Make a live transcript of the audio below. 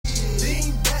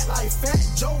Fat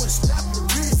Joe and strap the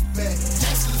wrist back.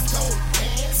 Texas don't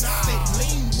dance. They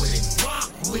lean with it, rock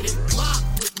with it, block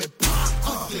with me,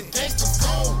 pop. The gangsters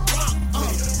gon' rock. 1,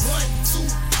 2,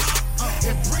 pop.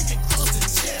 And bring it close to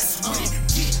chest with it.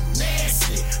 Get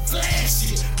nasty, flash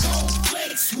it, go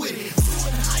flex with it. Do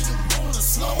it how you wanna,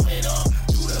 slow it up.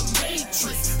 Do the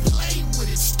matrix, play with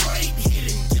it, straight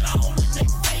hit it. Get all in their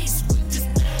face with this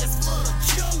dance for the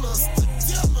killers, the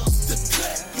dealers, the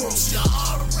cutthroats. You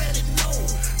already know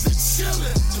the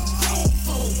chillin', the grown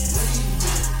folk. Lean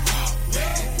with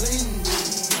it, lean with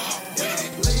it,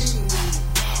 lean with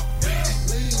it,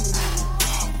 lean with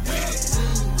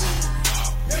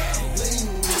it, lean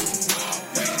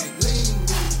with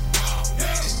it.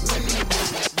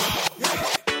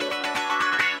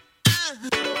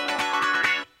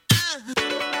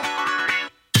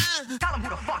 Tell them who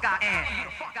the fuck I am.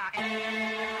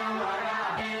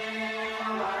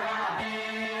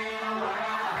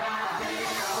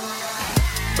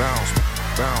 Bounce,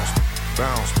 bounce,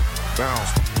 bounce,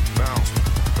 bounce, bounce,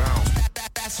 bounce.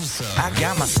 That's what's up. I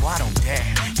got my squad on deck.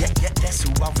 Yeah, that's who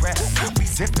I rep. We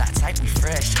zip like tight, we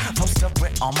fresh. Post up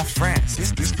with all my friends.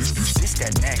 This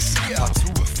that next. Part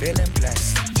 2, we're feeling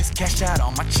blessed. Just cash out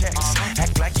all my checks.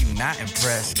 Act like you not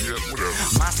impressed. Yeah, whatever.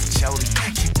 Monster Jody,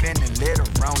 keepin' it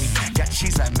literoni. Got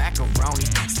cheese like macaroni.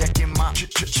 Stacking my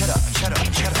shut up.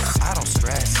 I don't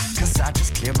stress, cause I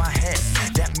just clear my head.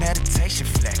 That meditation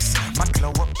flex, my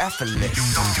glow up effortless. You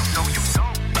know.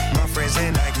 My friends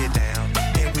and I get down,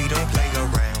 and we don't play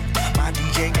around. My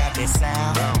DJ got that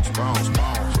sound. Bounce, bounce,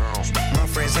 bounce, bounce. My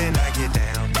friends and I get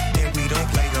down, and we don't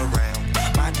play around.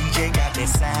 My DJ got that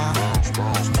sound. Bounce,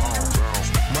 bounce, bounce,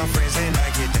 bounce. My friends and I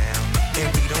get down, and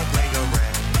we don't play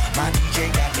around. My DJ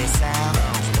got that sound.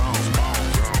 Bounce, bounce, bounce,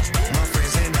 bounce. My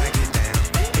friends and I get down,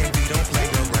 and we don't play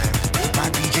around. My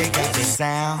DJ got that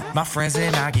sound. My friends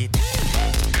and I get.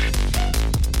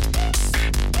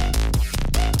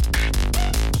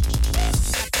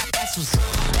 That's what's up.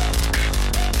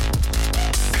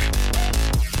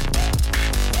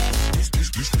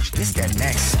 This that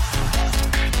next.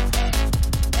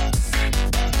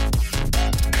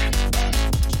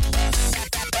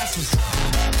 That's what's up.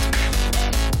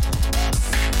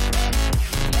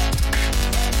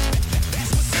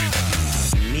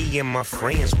 Me and my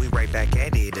friends, we right back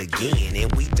at it again,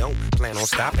 and we don't plan on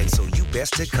stopping, so you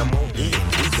best to come on in.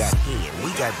 We got hen,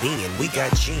 we got Ben, we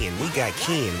got Jen, we got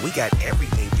Ken, we got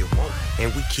everything you want,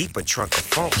 and we keep a trunk of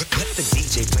funk. Let the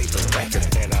DJ play the record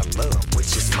that I love,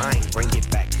 which is mine, bring it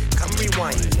back. Come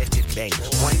rewind and let it bang.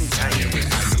 One time, I knew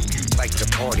you like to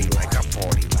party like I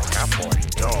party,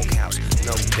 Doghouse,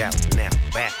 no doubt. Now,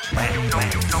 back.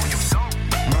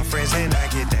 My friends and I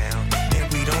get down,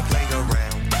 and we don't play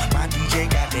around. My DJ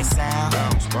got that sound.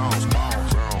 Bounce, bounce,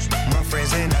 bounce, bounce. My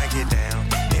friends and I get down,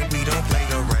 and we don't play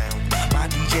around. My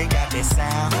DJ got that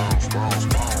sound. Bounce, bounce,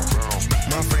 bounce, bounce.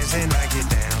 My friends and I get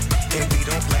down, and we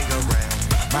don't play around.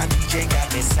 My DJ got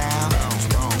that sound. Bounce,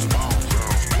 bounce, bounce,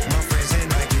 bounce. My friends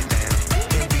and I get down,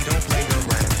 and we don't play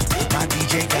around. My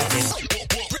DJ got this.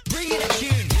 Bring it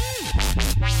again.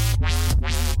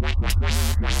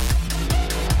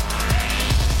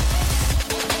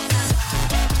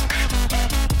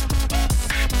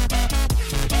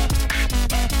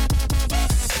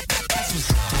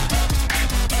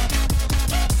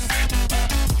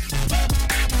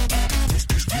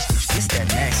 This that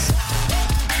next.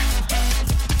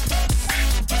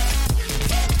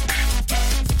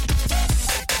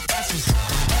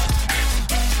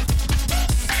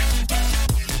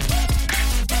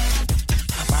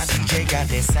 My DJ got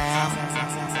that sound.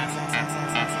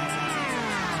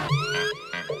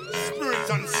 Spirits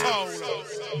and soul,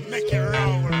 make it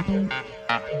roll.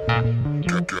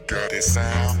 Got this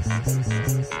sound.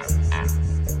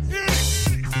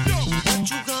 What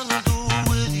you gonna do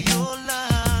with your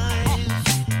life?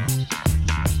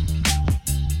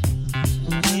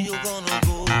 Where you gonna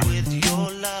go with your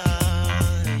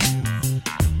life?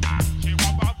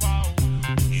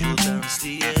 You dance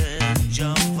the edge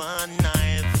of a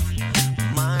knife,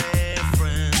 my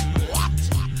friend.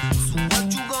 So what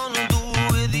you gonna do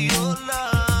with your life?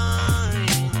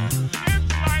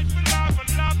 So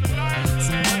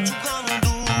what you gonna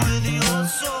do with your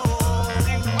soul?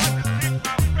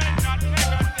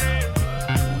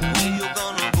 Where you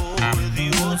gonna go with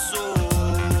your soul?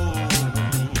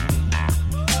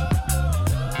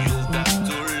 You got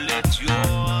to let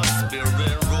your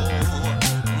spirit roll,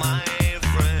 my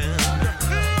friend.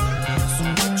 So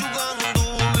what you gonna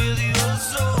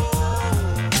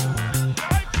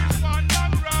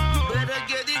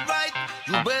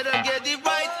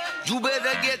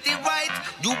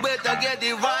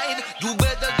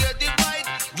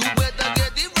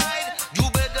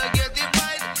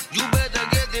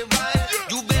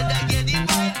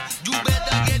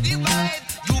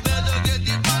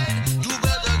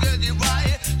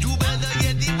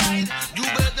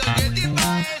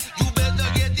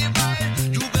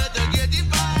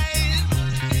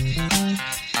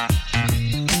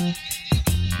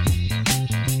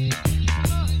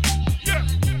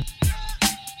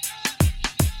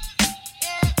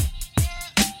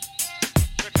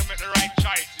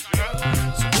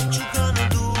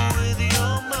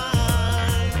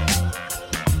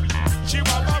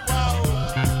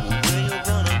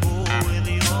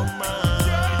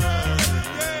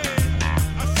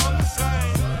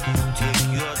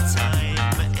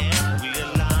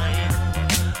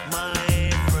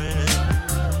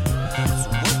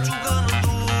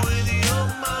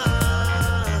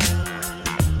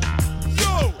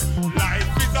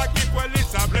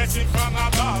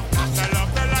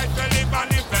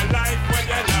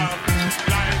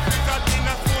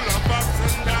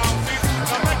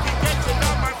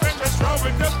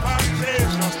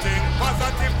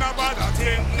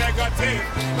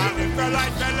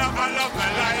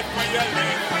you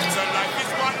live. So life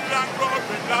is one long road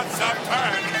with lots of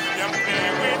turn. You play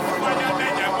with fire,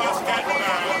 then you must get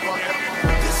burned.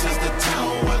 This is the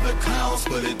town where the clowns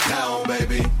put it down,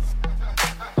 baby.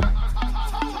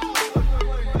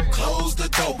 Close the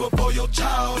door before your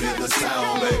child hear the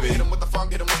sound, baby. Get 'em with the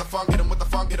funk, get 'em with the funk, get 'em with the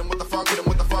funk, get 'em with the funk, get 'em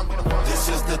with the funk, get 'em with the funk. This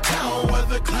is the town where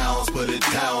the clowns put it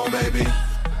down, baby.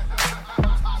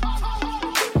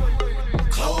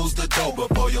 Close the door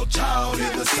before your child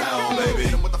hear the sound, baby.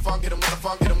 Get 'em with the funk, get 'em with the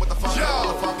funk, get 'em with the funk, get 'em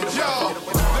with the funk, get 'em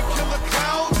with the funk. The killer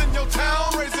clowns in your town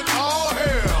raising all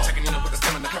hell. Checking in with the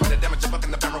stamina, coming to damage, up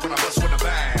in the camera when I bust with a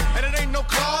bang. And it ain't no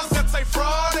claws, that's a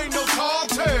fraud, ain't no tall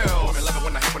tales. Women love it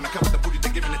when I hit, when I come with the booty, they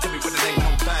giving it to me, but it ain't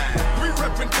no thing. We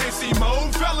reppin' KC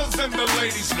mode, fellas and the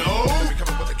ladies know. We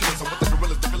coming with the killers and with the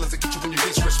gorillas, the villains that get you when you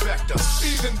disrespect us.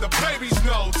 Even the babies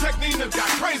know, Technina got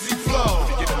crazy flow.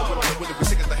 You know what we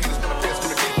sing as the haters wanna dance,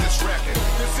 gonna get this record.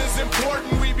 This is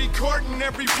important, we be courting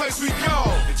every place we go.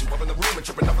 Get you up in the room and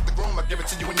tripping up at the groom, I give it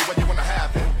to you when you wanna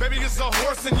have it. Baby, it's a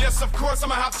horse and yes, of course,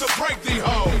 I'ma have to break the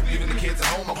hoe. Leaving the kids at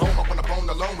home, I'm home, up on the phone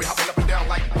alone, we hopping up and down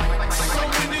like so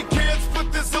many kids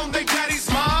put this on their daddy's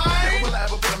mind. Never will I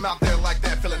ever put them out there like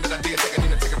that, feeling that I did, I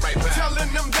need to take it right back.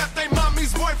 Telling them that they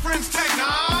mommy's boyfriend's Tech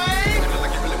 9.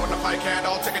 Like you really wanna fight, cat,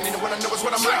 all taking in when I know it's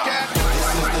what I'm like at. This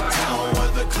is the town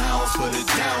where the clowns put it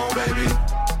down, baby.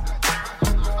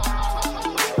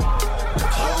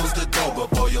 Close the door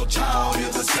before your child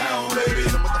hear the sound, baby.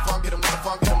 Get 'em with the funk, get 'em with the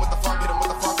funk, get 'em with the funk, get 'em with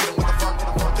the funk, get 'em with the funk, get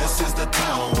 'em with the funk. This is the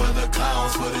town where the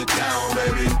clowns put it down,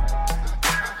 baby.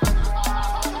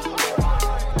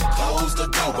 Close the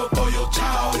door before your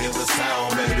child hear the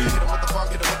sound, baby. Get 'em with the funk,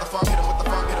 get 'em with the funk, get 'em with the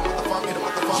funk, get 'em with the funk, get 'em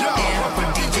with the funk. And from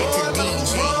DJ to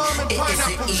DJ, it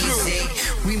isn't easy.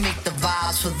 We make the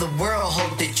vibes for the world.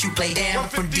 Hope that you play down.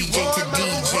 From DJ to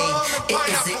DJ, it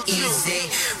isn't easy.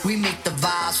 We make the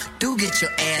vibes. Do get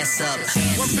your ass up.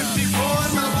 154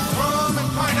 Malibu rum and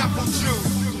pineapple juice.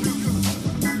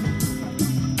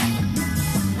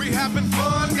 We having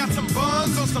fun, got some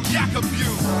buns on some yak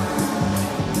abuse.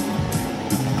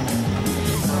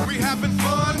 We having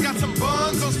fun, got some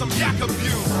buns on some yak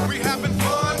abuse. We having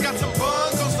fun, got some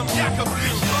buns on some yak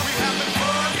abuse. We having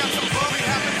fun, got some fun. We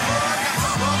having fun, got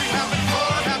some fun. We having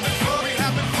fun, having fun. We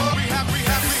having fun. We have, we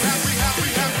have, we have, we have, we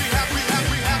have, we have, we have,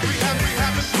 we have, we have, we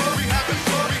having fun. We having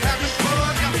fun. We having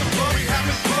fun, got some fun. We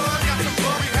having fun, got some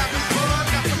fun. We having fun,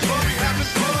 got some fun. We having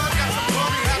fun, got some fun.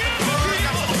 We having fun,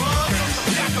 got some buns on some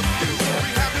yak abuse.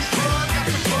 We having fun,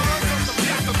 got some buns on some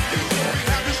yak abuse. We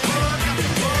having fun, got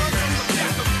some buns on some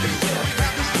yak abuse. We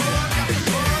having fun, got some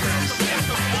buns on some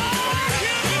yak abuse.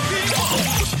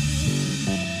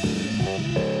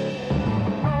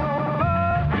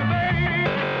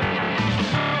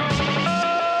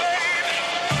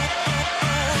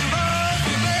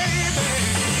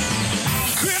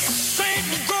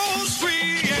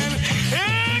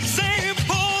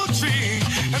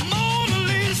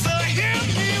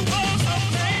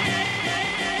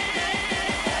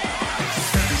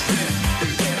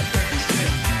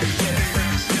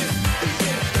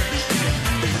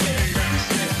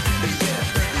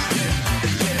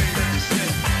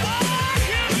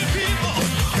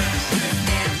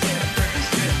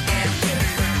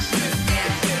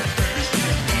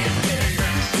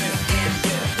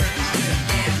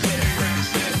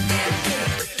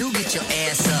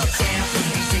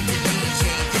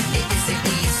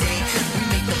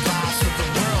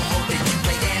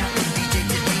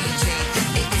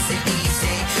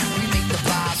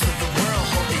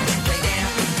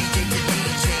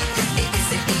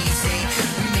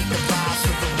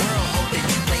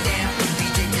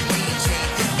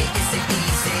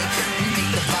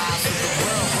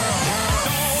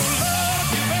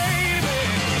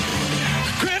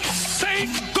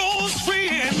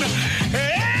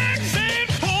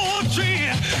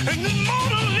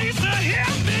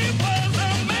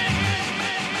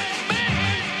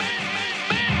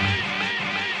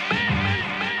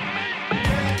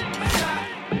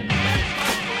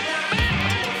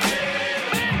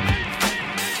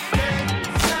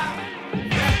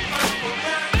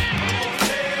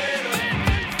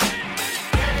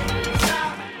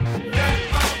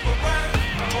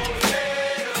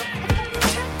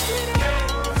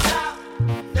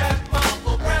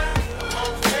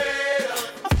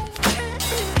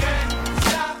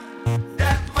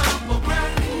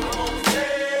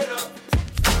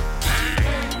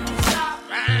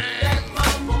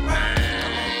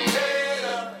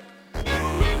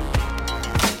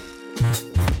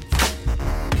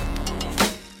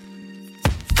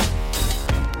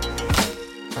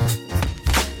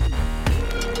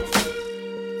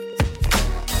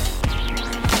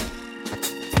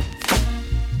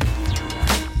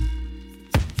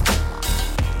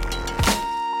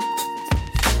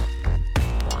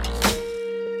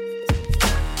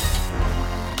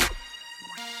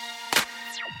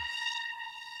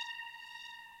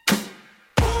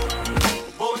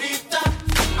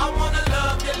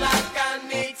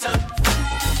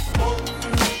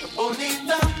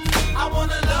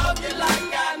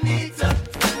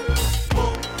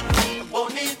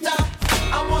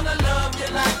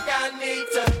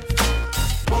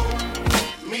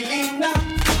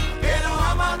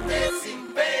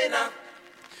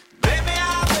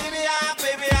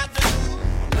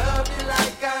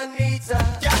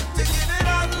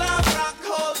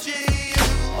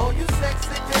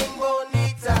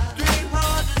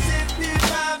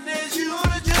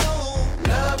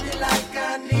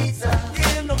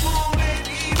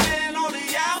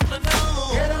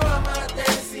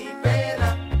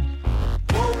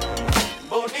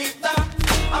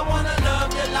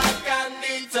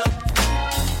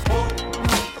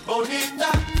 bonita,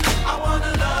 I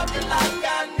wanna love you like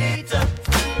I need to.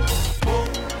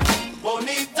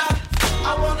 Bonita,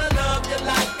 I wanna love you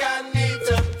like I need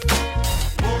to.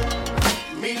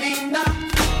 Mi linda,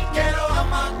 quiero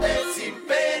amarte sin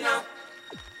pena.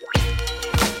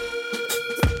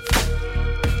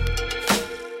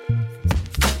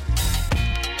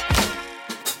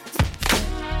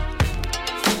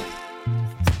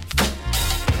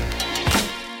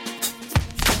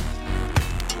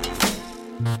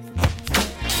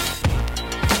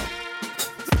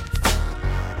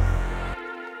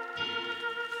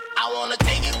 I wanna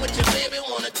take it with you, baby,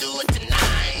 wanna do it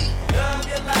tonight. Love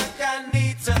you like I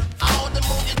need to. All the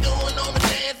moves you're doing on the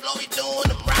dance floor, you're doing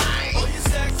them right. Oh, you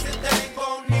sexy thing,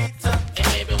 bonita. And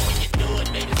baby, when you do it,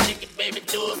 baby, stick it, baby,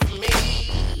 do it for me.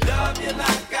 Love you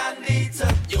like I need to.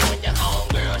 You and your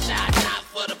homegirl shouting out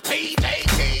for the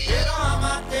PJT. Quiero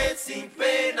amarte sin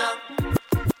pena.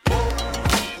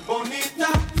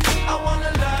 Bonita, I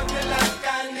wanna love you like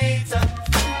I need to.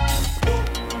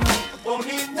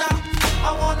 Bonita,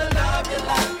 I wanna love you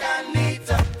like I need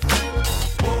to.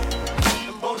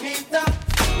 Bonita,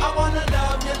 I wanna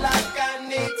love you like I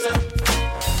need to.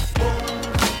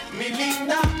 Mi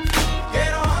linda,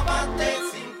 quiero amarte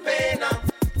sin pena.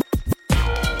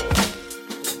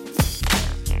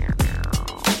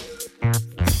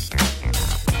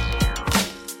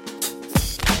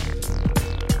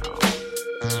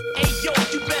 Hey yo,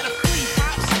 you better flee,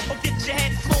 pops, or get your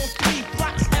head flown 3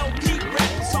 blocks. LP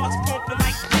rappers, hearts pumping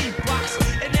like Reeboks.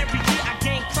 And every year I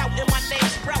gain clout and my name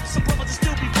sprouts. Some brothers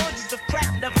still be virgins, the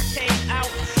crap never came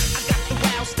out. I got the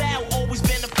wild style, always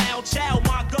been a foul child.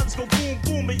 My guns go boom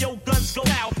boom and your guns go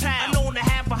pow pow. I'm known to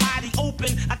have a hottie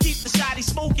open. I keep the shotty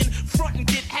smoking, front and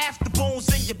get half the bones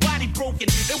in your body broken.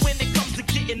 And when it comes to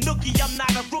getting nookie, I'm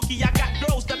not a rookie. I got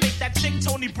girls that make that chick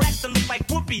Tony Braxton look like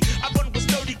Whoopi. I run with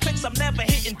sturdy clicks, I'm never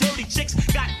hitting dirty chicks.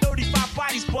 Got 35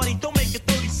 bodies, buddy, don't make it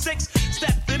 36.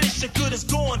 Step to this, your good is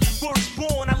gone. First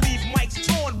born, I leave mics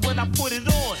torn when I put it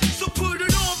on. So put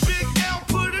it on, Big L,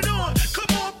 put it on.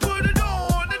 Come on, put it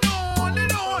on and on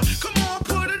and on. Come on,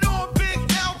 put it on, Big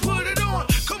L, put it on.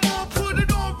 Come on, put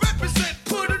it on, represent,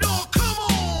 put it on, come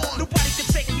on. Nobody can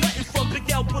take nothing from Big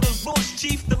L, put a launch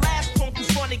chief. The last punk who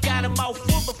funny got a mouth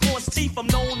full of false teeth. I'm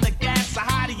known to gas a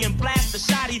hottie and blast a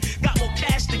shotty. Got more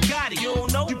cash than Gotti, you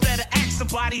don't know? You better ask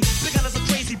somebody. Big L is a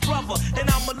crazy brother, and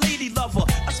I'm a lady lover.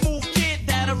 A smooth kid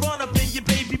that'll run up in your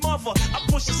baby mother. I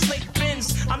push a slick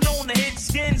bins. I'm known to hit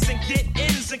skins and get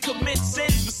ins and commit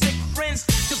sins with sick friends.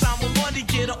 Cause I'm a money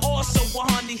getter, also a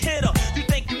honey hitter. You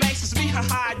think you nice as me?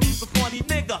 Haha, you's a funny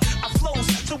nigga. I flows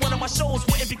to one of my shows,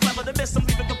 wouldn't be clever to miss. I'm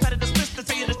leaving competitors pissed to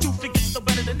tell you the truth, it gets no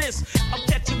better than this. I'm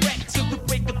catching wreck till the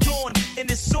break of dawn. In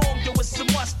this song, yo, it's a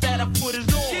must that I put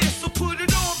it on. Yeah, so put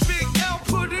it on, Big L,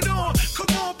 put it on.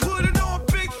 Come on, put it on,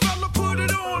 big fella, put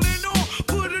it on and on.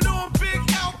 Put it on, Big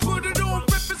L, put it on,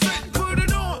 represent, put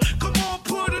it on. Come on,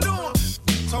 put it on.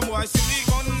 Some boy see big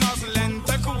gun nozzle and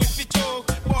take a whiff it choke.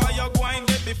 Boy, you grind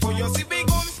it before you see big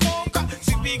gun smoke.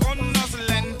 See big gun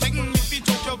nozzle and take a whiff it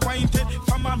choke. You grind it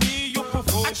from a me you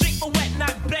perform. I drink my wet,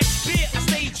 not black beer. I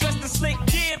stay dressed in slick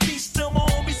gear. Peace to my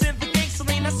homies in the gang,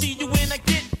 Celine. I see you when I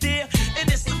get there. And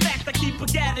it's the fact I keep a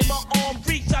gat in my arm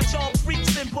reach. I charm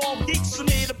freaks and bomb geeks from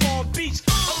here to Palm Beach.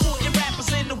 I'm putting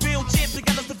rappers in the wheelchair. Big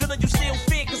L is the villain you still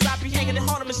fear. Cause I be hanging in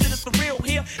Harlem and shit is for real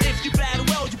here. If you battle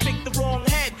well, you pick the wrong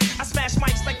head. I smash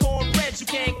mics like cornbread. You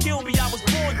can't kill me, I was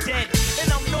born dead. And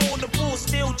I'm known to pull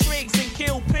steel trigs and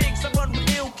kill pigs. I run with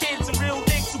ill kids and real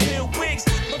niggas who build wigs.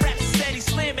 My rap's steady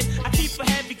slamming. I keep a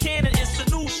heavy cannon. It's a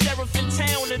new sheriff in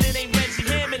town and it ain't Reggie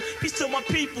Hammond. Peace to my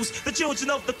peoples, the children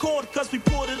of the court, cause we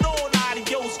put it on.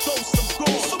 Adios, ghosts of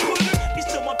God. So put it. Peace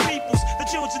to my peoples, the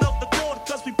children of the court,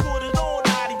 cause we put it on.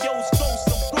 Adios, ghosts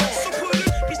of God. So put it.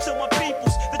 Peace to my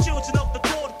peoples, the children of the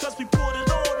court, cause we put it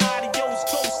on. Adios,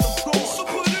 ghosts of God. So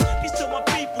put it. Peace to my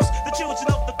peoples, the children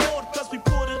of the court, cause we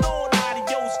put it on.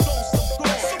 Adios, ghosts of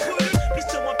God. So put it. Peace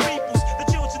to my peoples, the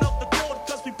children of the court,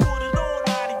 cause we put it on.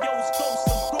 Adios, ghosts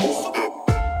of God.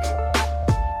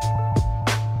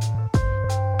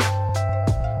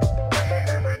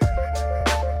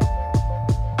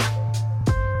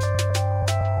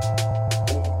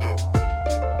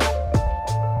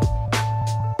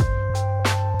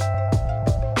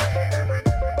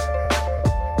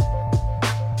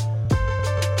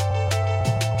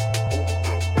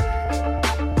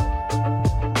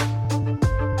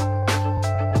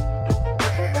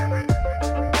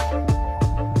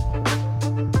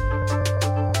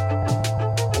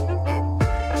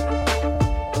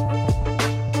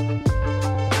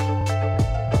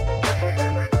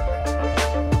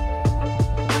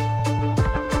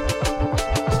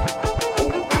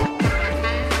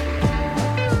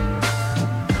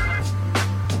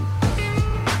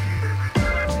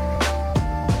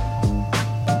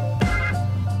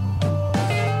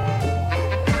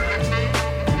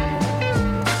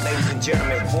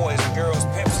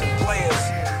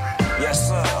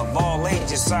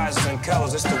 ranges, sizes, and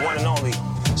colors. It's the one and only.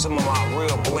 Some of my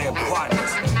real player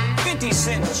partners. 50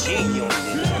 Cent G-Unit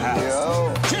in the house.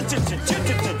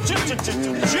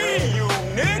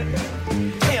 G-Unit.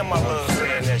 Damn, my love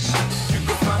saying that shit. You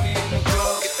can find me in the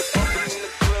club, get the bumpin' in the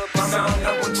club. I don't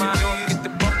know what you doing, get the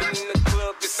bumpin' in the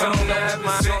club. It's on to have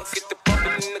my sex, get the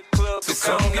bumpin' in the club. It's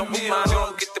on to be my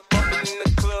dog, get the bumpin' in the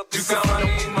club. You can find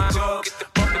me in my dog, get the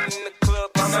bumpin' in the club.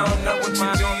 I don't know what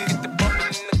you doing, get the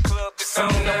bumpin' in the club. It's on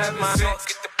to have my sex,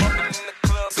 get the bumpin' in the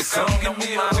club. It's on to be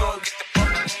my dog, get the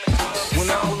bumpin' in the club. When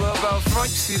I pull up out front,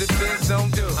 you see the Benz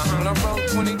don't do. When I roll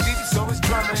 20 deep, it's always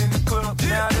drama in the club.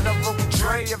 Now that I roll with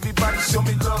Dre, everybody show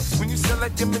me love. When you sell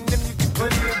like them and them, you get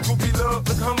plenty of groupie love.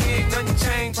 Look, homie, ain't nothing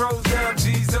changed. Bros down,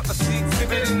 G's up. I see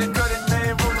exhibit in the gutter,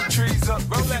 man, roll them trees up.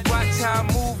 If you watch how I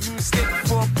move, you mistake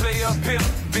before I play uphill.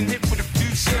 Been hit with a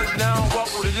few shells, now I walk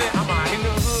with a limp. In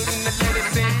the hood, in the letter,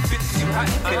 saying 50, you hot.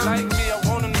 They like me, I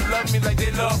want them to love me like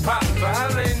they love pop. But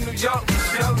holla in New York,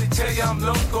 Michelle, they tell you I'm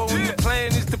loco. And the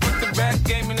plan is to put the rap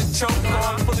game in the choke.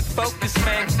 I'm fully focused,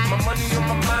 man. My money on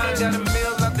my mind, got a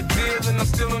meal out the deal, and I'm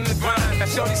still on the grind. Now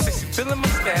shorty says she feeling my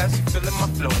style, she feeling my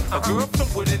flow. A girl from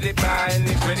Wooded, they buy and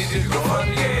they ready to go.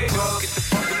 Yeah, get the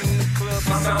bumpin' in the club.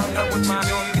 I don't know what you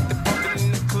doing, get the bumpin'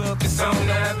 in the club. It's on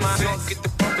to have my dog, get the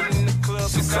bumpin' in the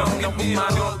club. It's on to be my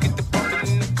dog, get the bumpin'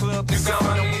 in the club. It's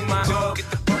on to be my dog,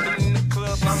 get the bumpin' in the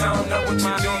club. I don't know what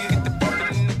you doing, get the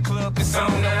bumpin' in the club. It's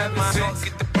on to have my dog,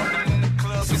 get the bumpin' in the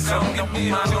club. It's on to be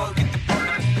my dog, get the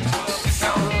bumpin' in the club. It's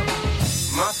on.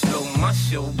 My flow, my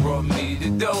show brought me the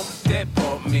dough. That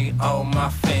bought me all my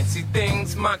fancy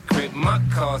things. My crib, my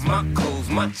cars, my clothes,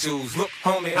 my jewels. Look,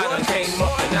 homie, I done came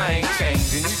up and I ain't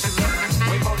changing. You should love me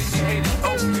way more than you hate it.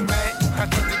 Oh, you mad? I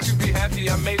thought that you be happy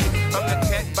I made it. I'm the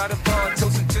cat by the bar,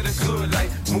 toasting to the good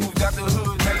life. Moved out the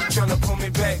hood, now you tryna pull me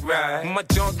back, right? My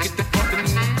junk get the bumpin' in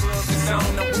the club. It's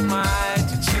on up with my eyes.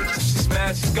 Your chick, if she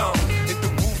smash, she gone. Hit the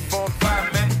roof on fire,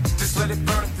 man. Just let it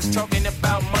burn. Just talking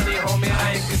about money, homie,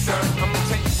 I ain't concerned. I'ma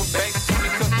take you a bag to me,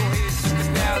 cause go ahead, switch the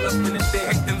style up. And if they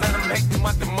hate, then let them hate, them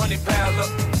out the money pile up.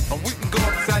 Or we can go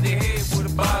upside the head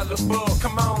with a bottle of bull.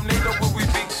 Come on, nigga, where we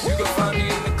be? You can find me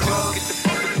in the club, get the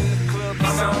bumpin' in the club.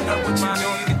 I don't know what you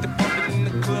doing, get the bumpin' in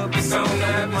the club. It's on to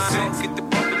have my sex, get the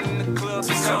bumpin' in the club.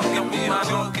 It's on to be my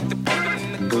dog, get the bumpin'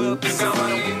 in the club. It's on to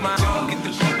be my dog, get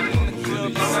the bumpin' in the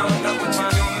club. It's on to know what you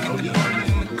doing, get the bumpin'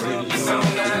 in the club. It's on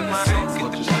to have my sex,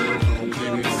 get the bumpin' in the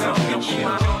club. It's on to be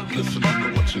my dog, get the bumpin'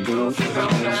 in the club. It's on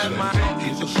to have my sex.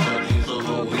 He's a slut, he's a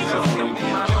hoe, he's a freak.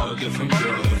 Got a different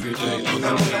girl every day,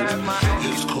 other week.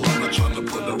 It's cool, I'm not trying to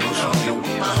put a rush on you.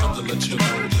 I have to let you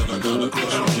know that I got a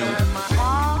crush on you.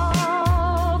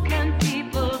 How can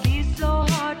people be so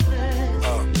heartless?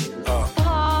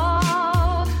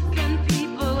 How can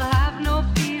people have no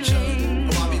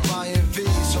feelings? I be buying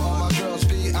V's, so all my girls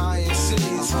be eyeing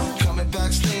C's. Coming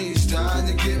backstage, dying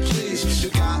to get pleased. You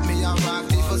got me, I rock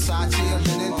the Versace and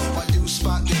linen. While you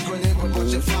spot the grinning with a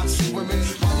bunch of foxy women.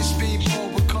 While you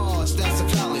speedball with cars, that's a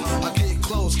valid. I get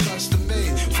clothes custom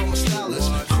made from a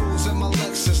stylist. Cruise in my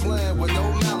Lexus land with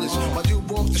no malice. While you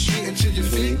walk the street until your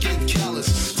feet get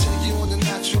callous. Take you on the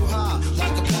natural high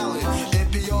like a pallet.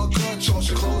 It be all good, toss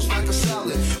your clothes like a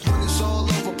salad. When it's all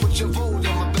over, put your vote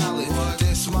on my ballot.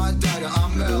 This my diet,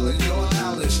 I'm Mel and you're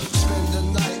Alice. Spend the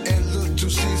night and look to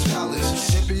C's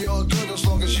Palace. It be all good as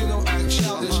long as you don't act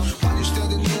childish. While you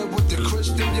standing there with the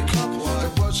crisp in your cup,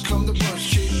 the words come to burst,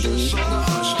 keep this on the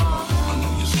hush. I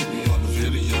know you see me on the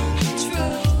video.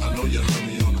 I know you heard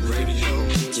me on the radio.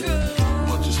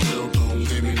 But you still don't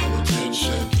pay me no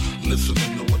attention.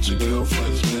 Listening to what your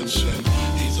girlfriends mention.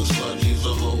 He's a slut, he's a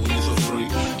hoe, he's a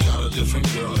freak. Got a different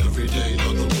girl every day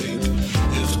of the week.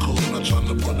 It's cool, I'm not trying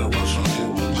to put a rush on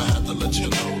you. I had to let you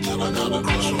know that I got a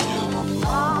crush on you.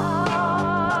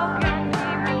 How can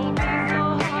people be so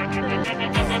heartless?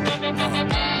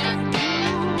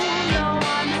 No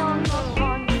one hung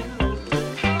upon you.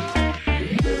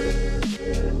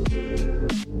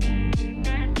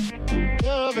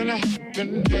 Love and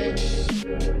happiness.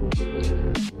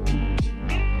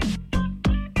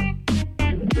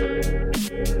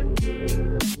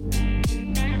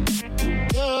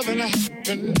 Love and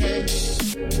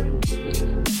happiness.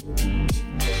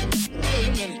 Wait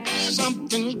a minute,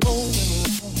 something's going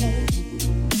on.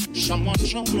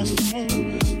 Someone's on the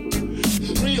phone.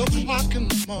 3 o'clock in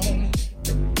the morning.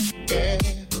 Yeah.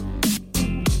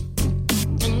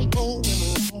 Things going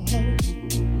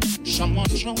on.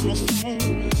 Someone's on the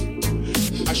phone.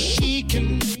 She can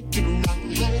make it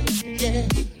right. Yeah.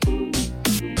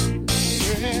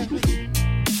 Yeah.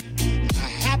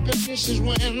 Happiness is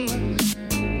when you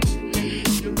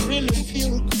really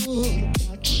feel good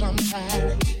about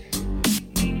somebody.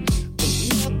 There's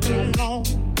nothing wrong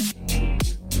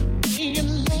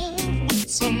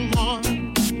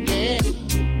someone, yeah.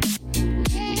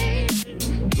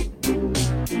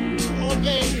 Oh,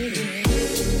 yeah.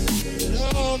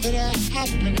 Love that I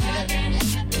happen to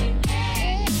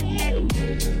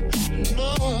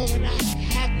love that I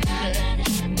happen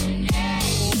to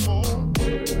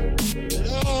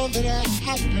love that I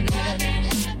happen to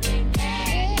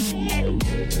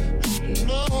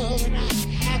love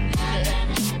that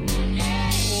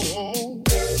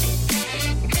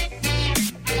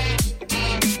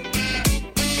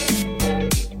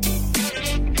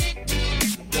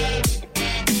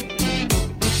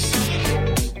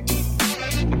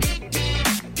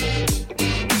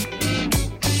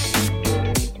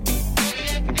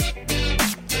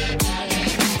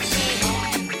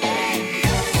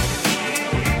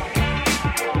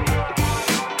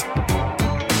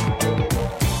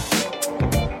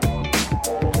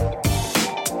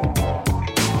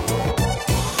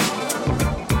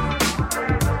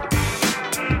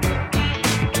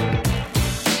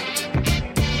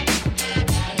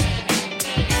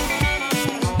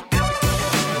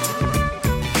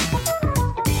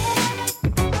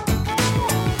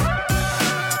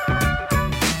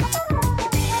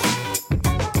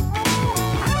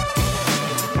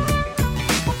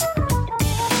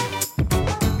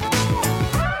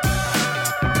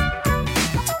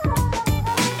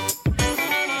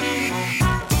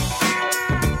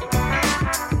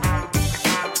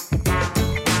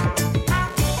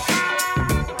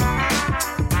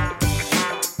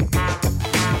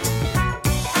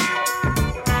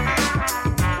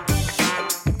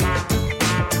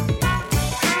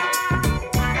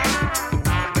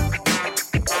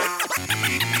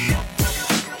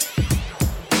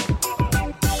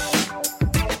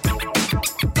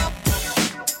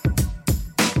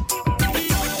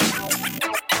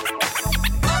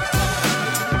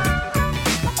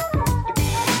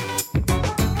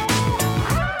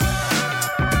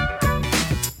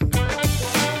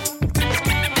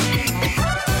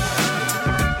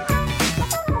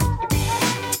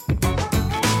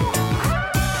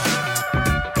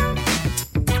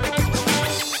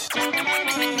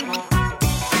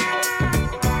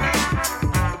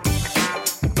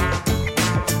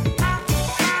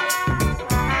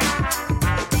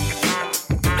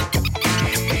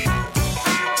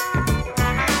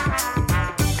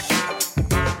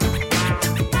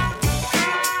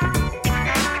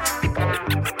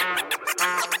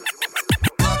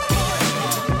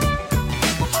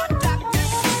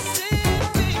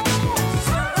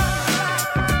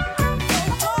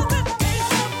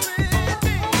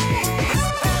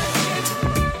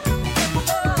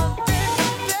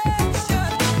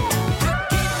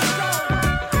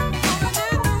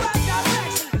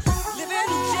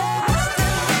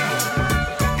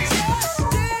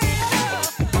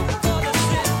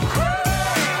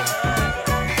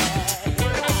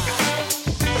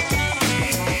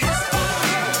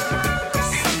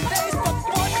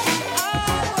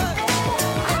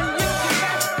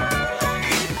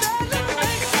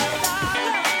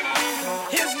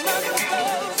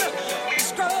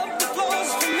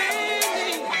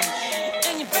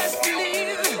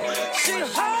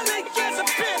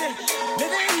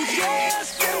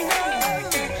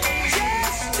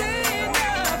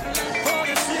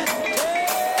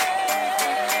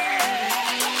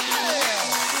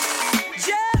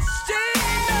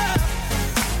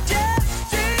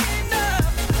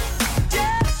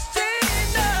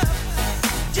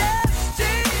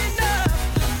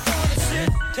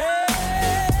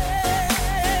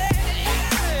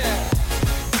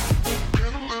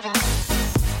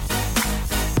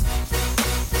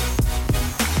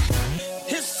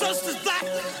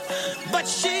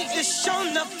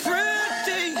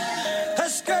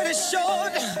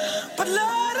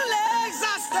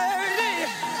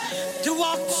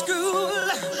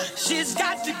She's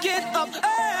got to get up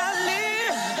early.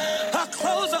 Her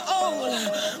clothes are old,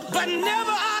 but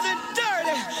never are they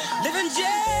dirty. Living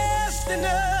just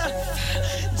enough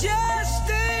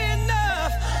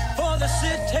for the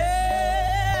city.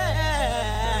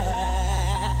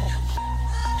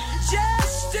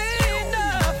 Just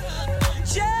enough,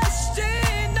 just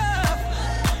enough,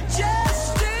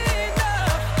 just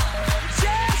enough,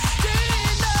 just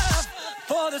enough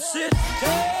for the city.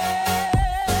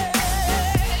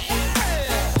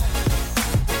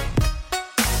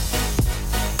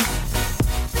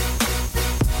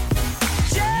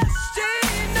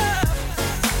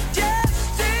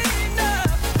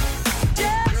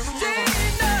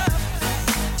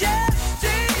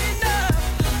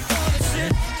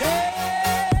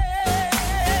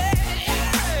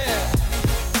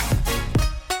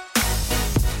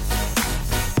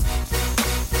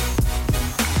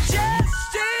 Just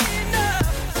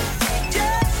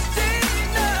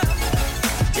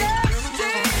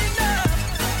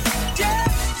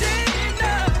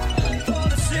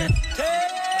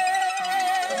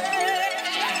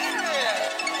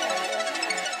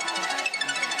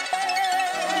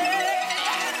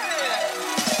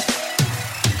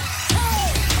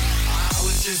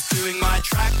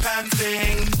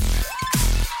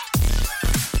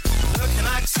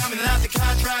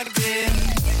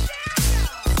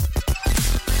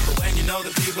know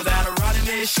the people that are running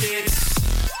this shit.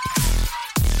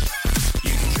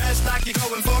 You can dress like you're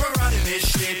going for a run in this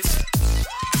shit.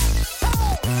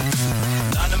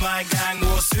 None of my gang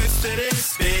wore suits to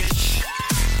this bitch.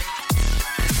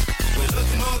 We're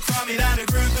looking more crummy than a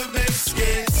group of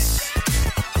biscuits.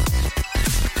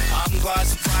 I'm quite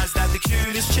surprised that the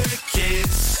cutest chick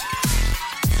is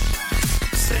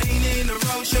staying in the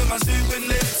road, show my suit with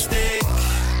lipstick.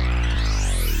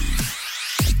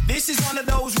 This is one of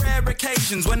those rare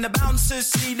occasions when the bouncers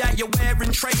see that you're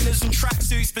wearing trainers and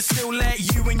tracksuits but still let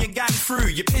you and your gang through.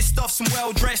 You pissed off some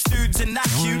well-dressed dudes and that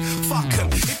cute. Fuck them.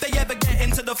 If they ever get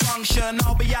into the function,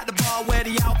 I'll be at the bar where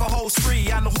the alcohol's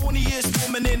free. And the horniest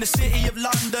woman in the city of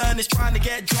London is trying to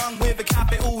get drunk with a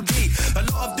capital D. A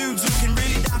lot of dudes looking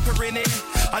really dapper in it.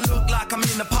 I look like I'm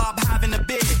in the pub having a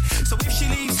beer. So if she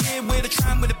leaves here with a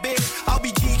tram with a beer, I'll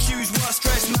be GQ's worst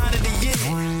dressed man of the year.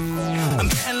 I'm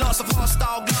getting lots of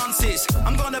hostile glances.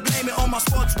 I'm gonna blame it on my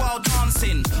squads while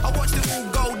dancing. I watched it all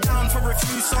go down for a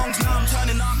few songs. Now I'm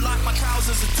turning up like my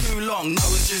trousers are too long. I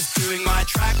was just doing my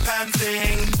track pant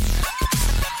thing,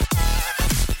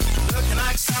 looking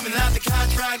like something that the cat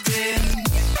dragged in.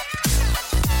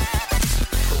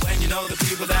 But when you know the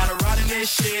people that are running this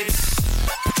shit,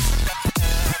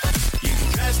 you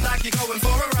can dress like you're going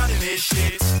for a run in this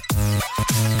shit.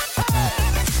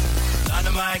 None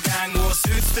of my gang wore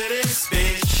suits to this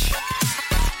bitch.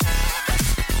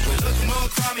 We're looking more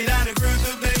crummy than a group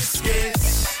of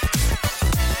biscuits.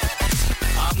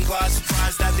 I'm quite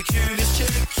surprised that the cutest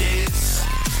chick is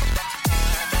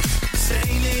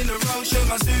staying in the road, show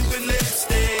my suit with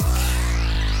lipstick.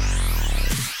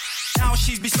 Now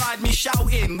she's beside me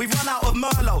shouting, we've run out of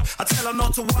Merlot. I tell her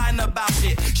not to whine about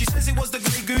it. She says it was the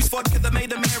Grey Goose vodka that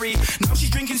made her merry. Now she's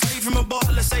drinking straight from a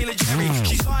bottle of Sailor Jerry.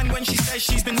 She's lying when she says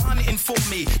she's been hunting for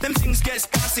me. Them things get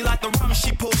spicy like the rum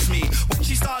she pours me. When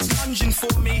she starts lunging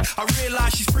for me, I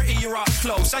realise she's prettier up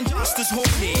close and just as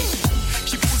horny.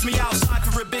 She pulls me outside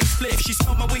for a big spliff. She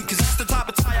smelled my weed cause that's the type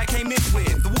of tie I came in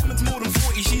with. The woman's more than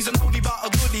 40, she's an oldie but a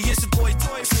goodie. It's a toy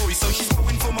story, so she's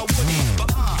going for my woody.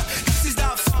 But this is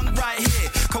that fun right here.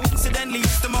 Coincidentally,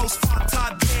 it's the most fucked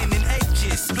I've been in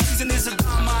ages. Blazing is a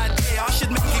dumb idea. I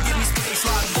should make her give me space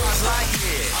like Buzz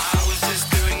Lightyear. I was just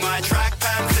doing my track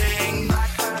pant thing,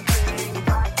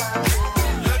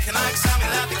 looking like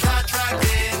something that the cat dragged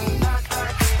in.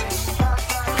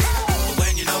 But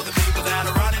when you know the people that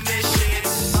are running this shit,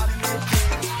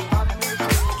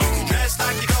 you can dress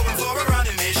like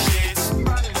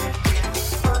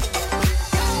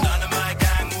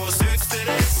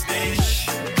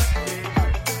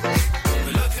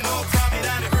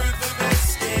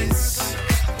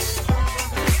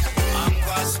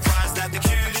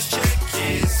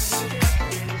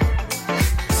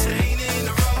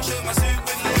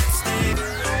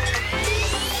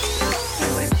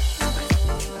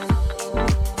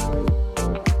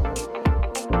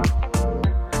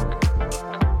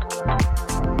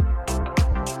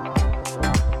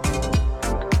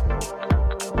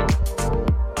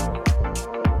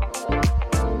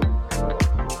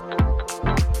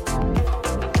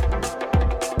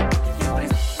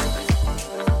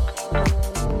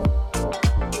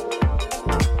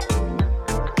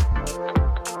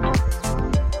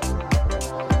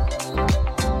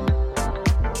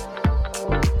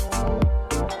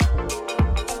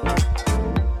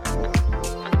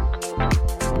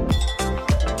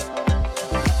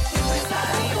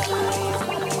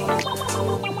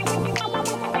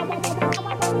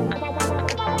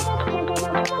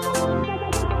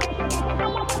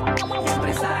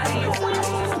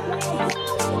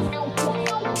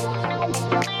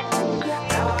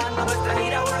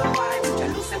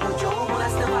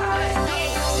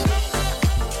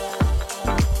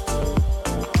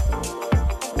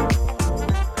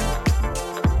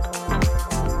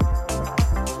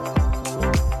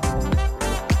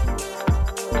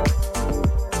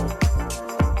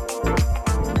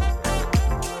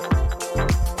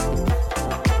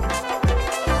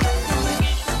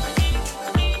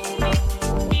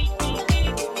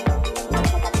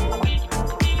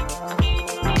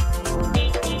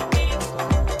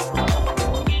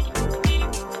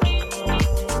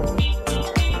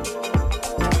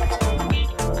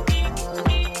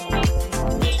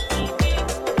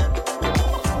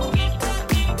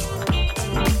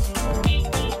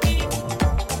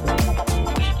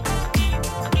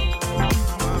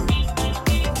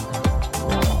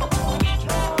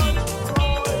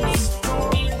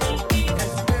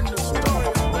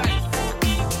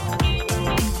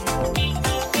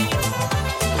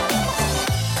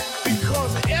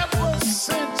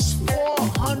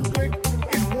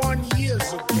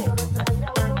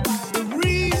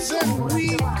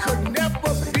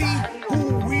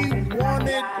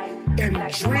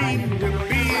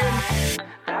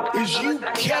is you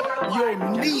kept your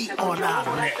knee on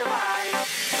our neck.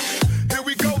 Here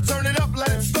we go, turn it up, let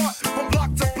it start. From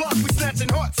block to block, we snatching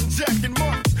hearts and jacking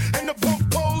marks. And the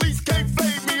punk police can't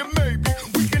fade me, and maybe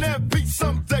we can have peace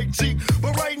someday, G.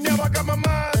 But right now I got my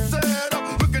mind set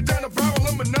up, looking down the barrel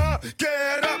of my nine.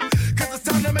 Get up, cause it's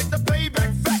time to make the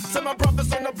payback fat. To my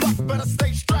brothers on the block, better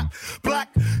stay strapped. Black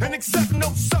and accept no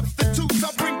substitutes.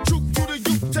 I bring truth to the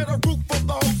youth, to the roof of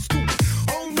the whole school.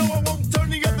 Oh no, I won't turn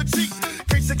the other cheek. In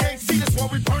case you can't see this, while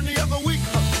we burn the other week.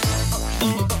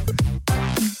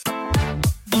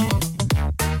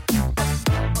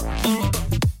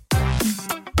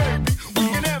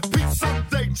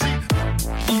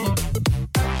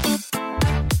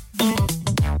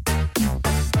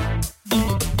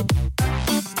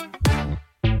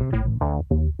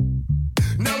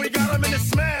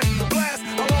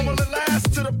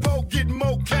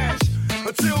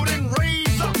 Until then,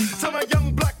 raise up to my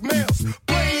young black males.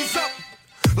 Blaze up.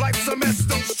 Life's a mess,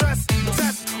 don't stress.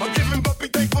 Test or giving, but be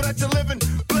thankful that you're living.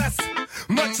 Bless.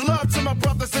 Much love to my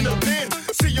brothers in the pen.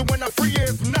 See you when I free,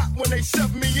 if not when they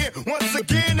shove me in. Once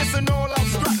again, it's an all-out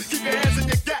strap. Keep your hands in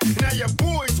your gap. Now your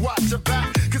boys watch your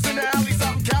back. Cause in the alleys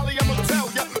out in Cali, I'ma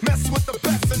tell ya. Mess with the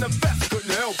best and the best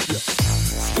couldn't help ya.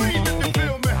 Scream if you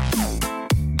feel me.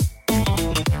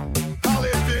 Holla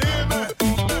if you hear me.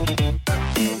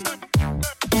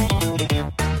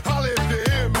 Holla if you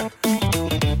hear me.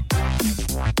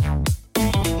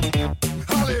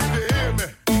 Holla if you hear me.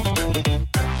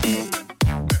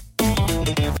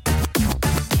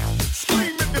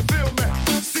 Scream if you feel me.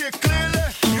 See it clearly.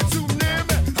 You're too near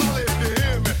me. Holla if you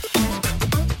hear me.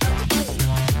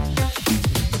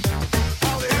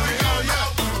 Holla if you hear me.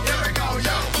 Here we go,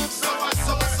 yo. So what's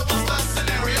the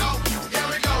scenario? Here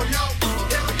we go, yo.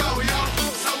 Here we go, yo.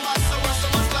 So what's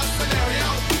the scenario?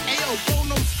 Ayo,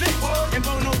 Bono's fit and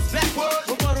Bono's back.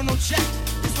 Roberto no check.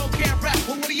 This whole can't rap.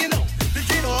 Well, what do you know? The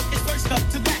J-Dog is first up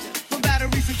to bat. For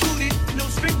batteries included, no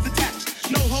strings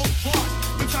attached. No hold part.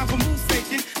 No time for move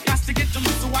faking. Got to get the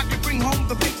loot so I can bring home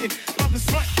the bacon. Brothers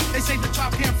front, they say the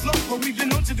chop can't flow. But we've been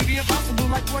known to do the impossible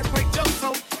like Break Joe.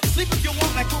 So sleep if you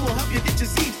want, like who will help you get your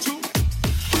seed too.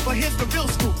 But here's the real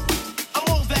scoop. I'm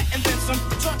all that and then some.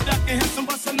 Truck that can have some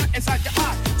bust a nut inside your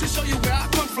eye. To show you where I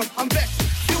come from, I'm vexed.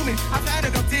 Fuming, I've had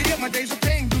it up to here. My days of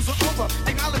pain, dues are over.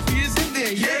 Technology is in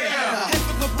there, yeah. Head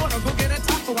for the border, go get a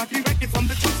taco. I can wreck it from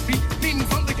the truck speed. Meaning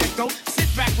from the get-go. Sit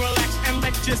back, relax, and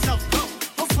let yourself go.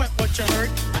 Don't sweat what you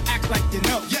heard. I act like you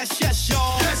know. Yes,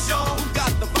 y'all. Yes, y'all. Who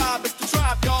got the vibe? It's the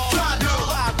tribe, y'all. Tribe,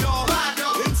 y'all.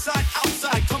 Inside,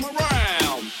 outside, come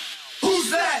around. Who's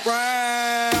that?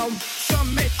 Round.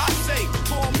 Some may I say,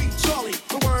 call me Charlie.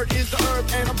 The word is the herb,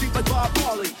 and I'm deep like Bob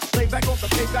Marley. Lay back off the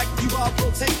payback, you all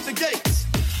rotate the gates.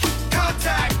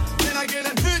 Contact, then I get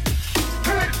a hit.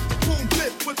 Boom,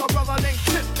 flip with a brother named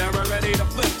Tip. Now we're ready to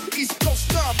flip. East Coast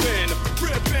stomping,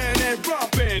 ripping and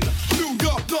romping. New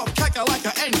York, North,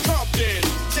 Kakalaka and Compton.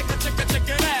 Check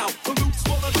it out. The loops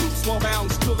for the troops, small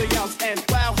bounds to the outs. And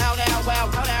wow, how now,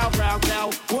 round now.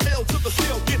 One L to the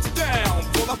steel gets down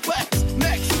for the flex.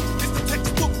 Next is the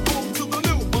textbook, boom to the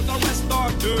new. But the rest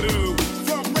are doo-doo.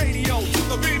 From radio to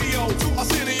the video to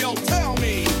Arsenio. Tell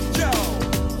me, yo,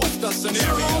 what's the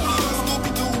scenario?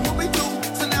 What we do?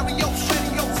 Scenarios,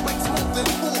 radios, wakes moving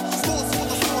for stores for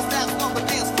the stores that love the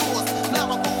dance floors. Now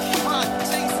I'm on the mind,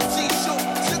 change some cheese, show,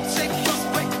 shake, just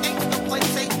break, ain't no place,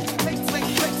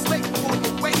 take for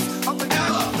the waist, up and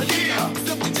down,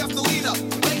 simply just a leader,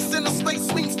 lace in the space,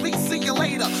 means peace, see you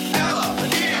later.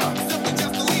 Simply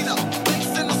just a leader,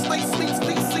 lace in the space, means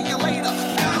peace, see you later.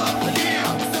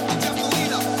 Simply just a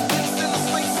leader, lace in the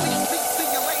space, means peace, see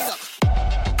you later.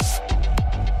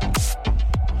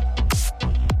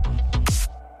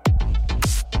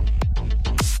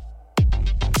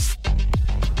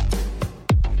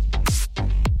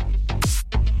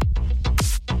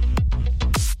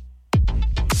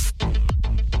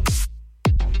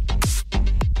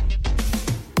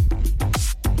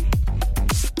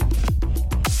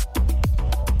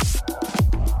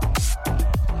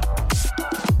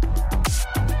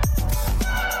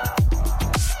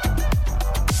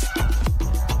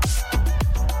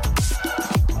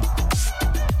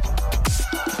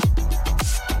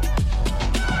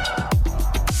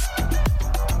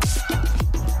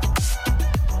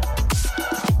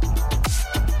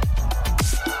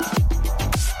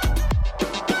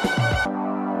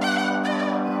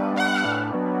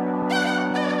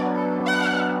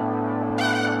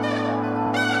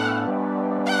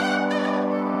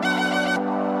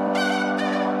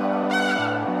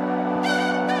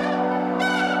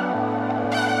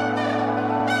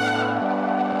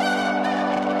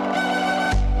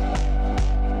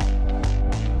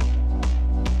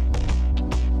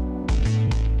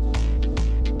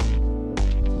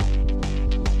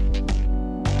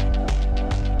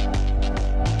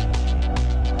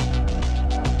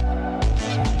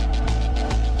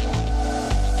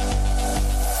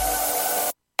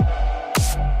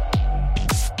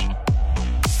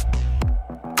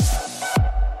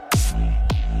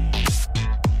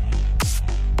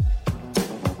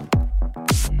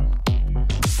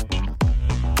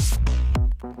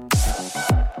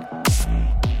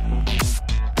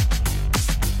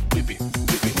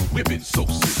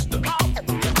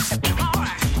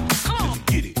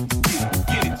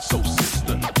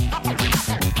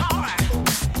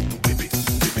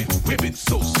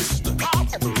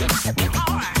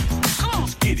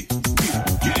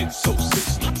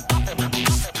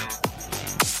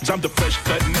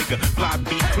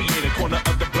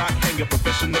 Hang a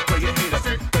professional player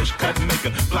hater. Fresh cut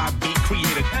maker, fly beat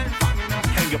creator.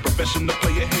 Hang a professional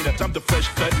player hater. I'm the fresh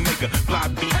cut maker, fly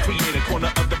beat creator.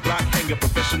 Corner of the block, hang a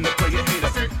professional player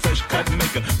hater. Fresh cut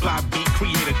maker, fly beat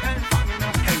creator.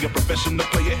 Hang a professional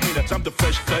player hater. I'm the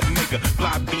fresh cut maker,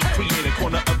 fly beat creator.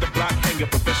 Corner of the block, hang a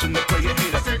professional player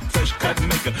hater. Fresh cut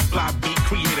maker, fly beat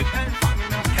creator.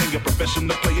 Hang a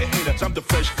professional player hater. I'm the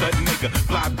fresh cut maker,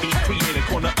 fly beat creator.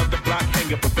 Corner of the block,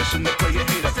 hang a professional player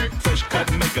hater. Fresh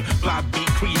cut maker, fly beat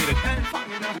creator.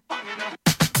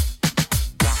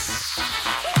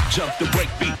 Jump the break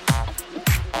beat.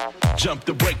 Jump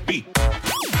the break beat.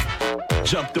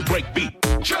 Jump the break beat.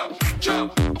 Jump,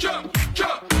 jump, jump,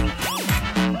 jump.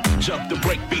 Jump the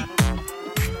break beat.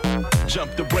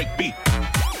 Jump the break beat.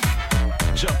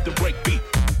 Jump the break beat.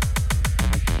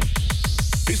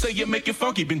 They say you make it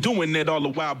funky, been doing it all a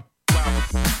while.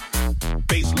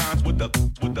 Bass lines with the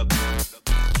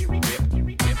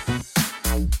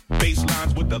bass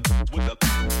lines with the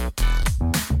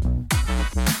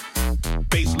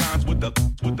bass lines with the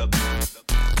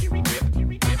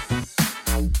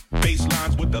bass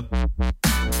lines with the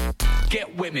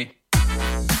get with me.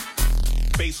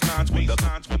 Bass lines with the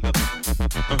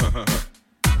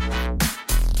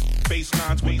bass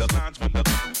lines with the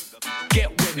get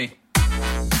with me.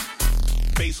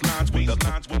 Bass lines with the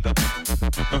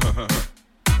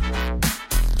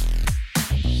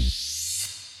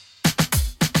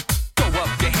Go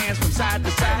up your hands from side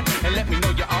to side and let me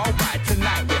know you're alright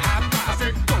tonight with high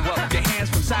five. Go up your hands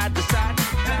from side to side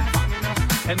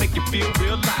and make you feel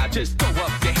real live. Just go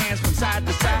up your hands from side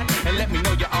to side and let me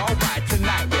know you're alright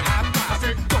tonight with high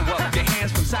five. Go up your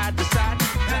hands from side to side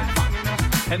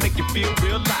and make you feel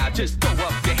real live. Just go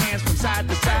up your hands from side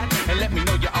to side and let me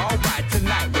know you're alright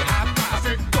tonight with high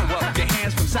five. Go up your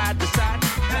hands from side to side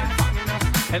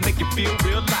and make you feel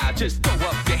real live. Just go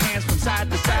up your hands from side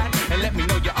to side and let me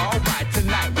know you're alright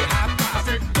tonight with high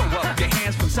five. Go up your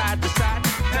hands from side to side.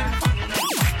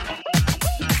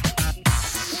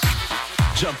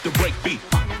 Jump the break beat.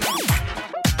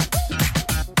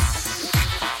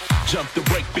 Jump the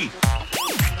break beat.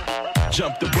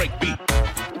 Jump the break beat.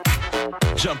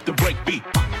 Jump the break beat.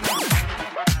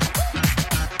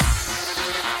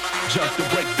 Jump the break beat. Jump the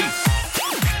break beat.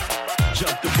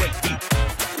 Jump the break beat.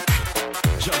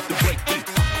 Jump the break beat.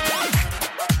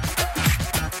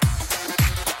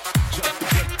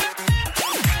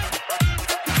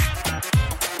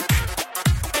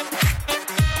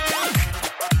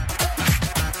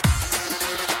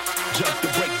 Jump the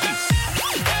break beat.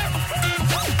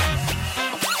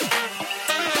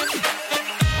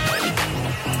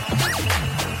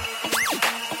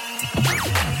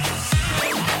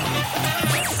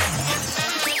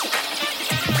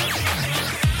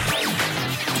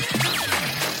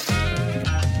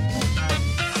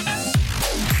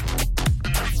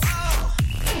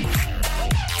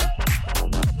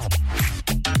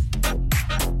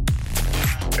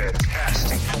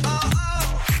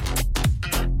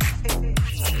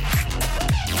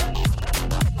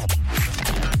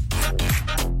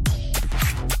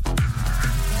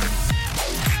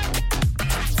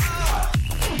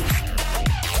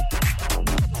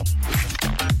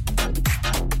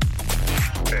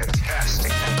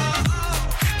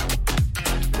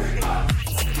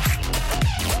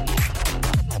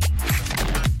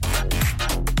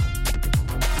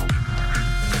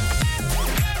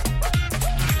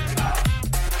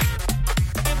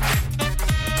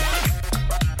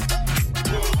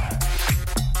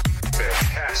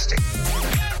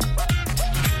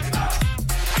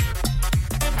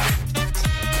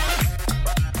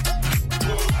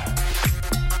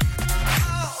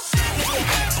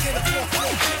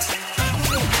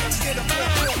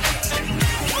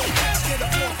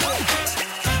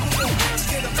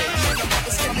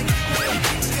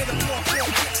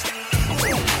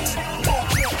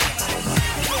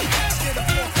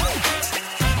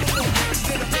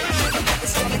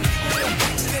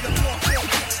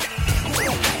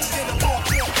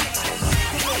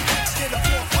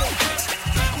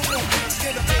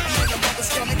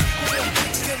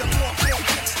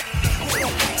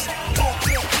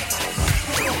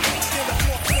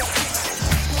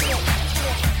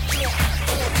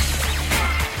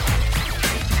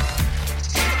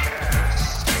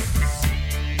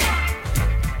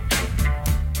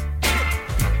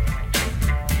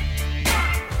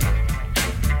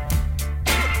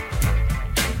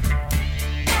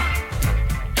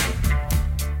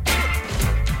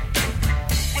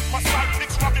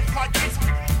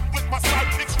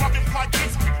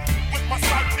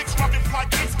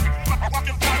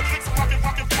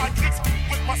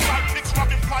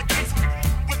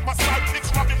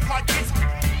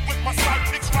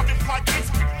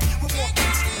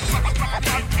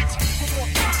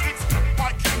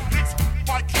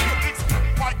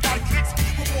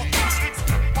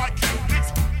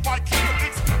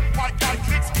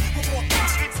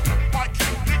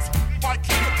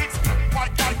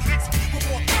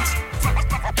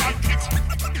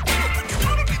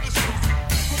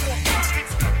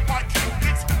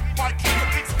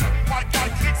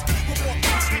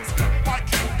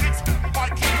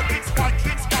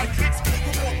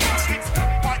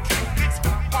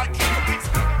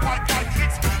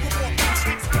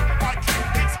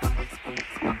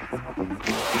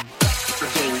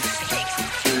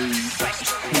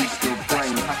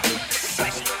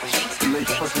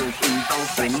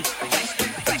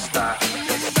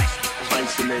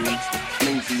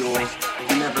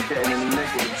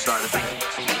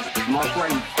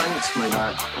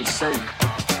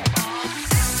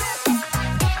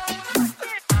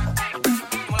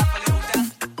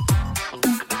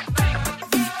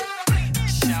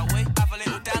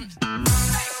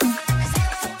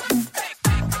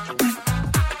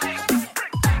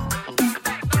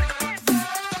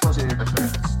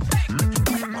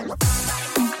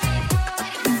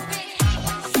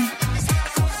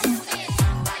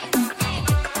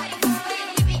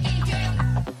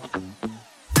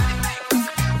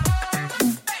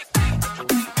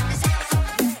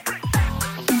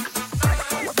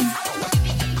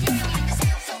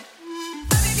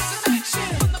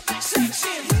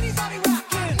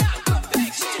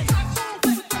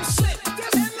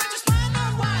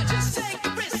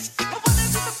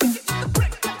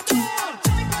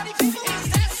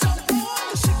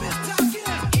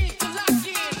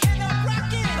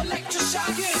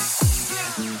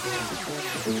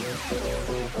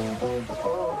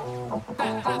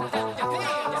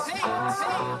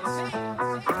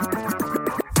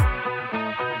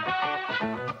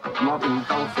 Modern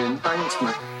Dolphin, thanks,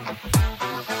 mate.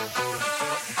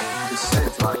 Just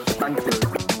said, like, thank you.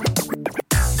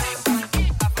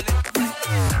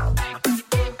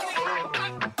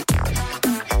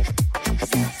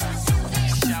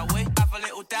 Shall we have a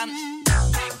little dance?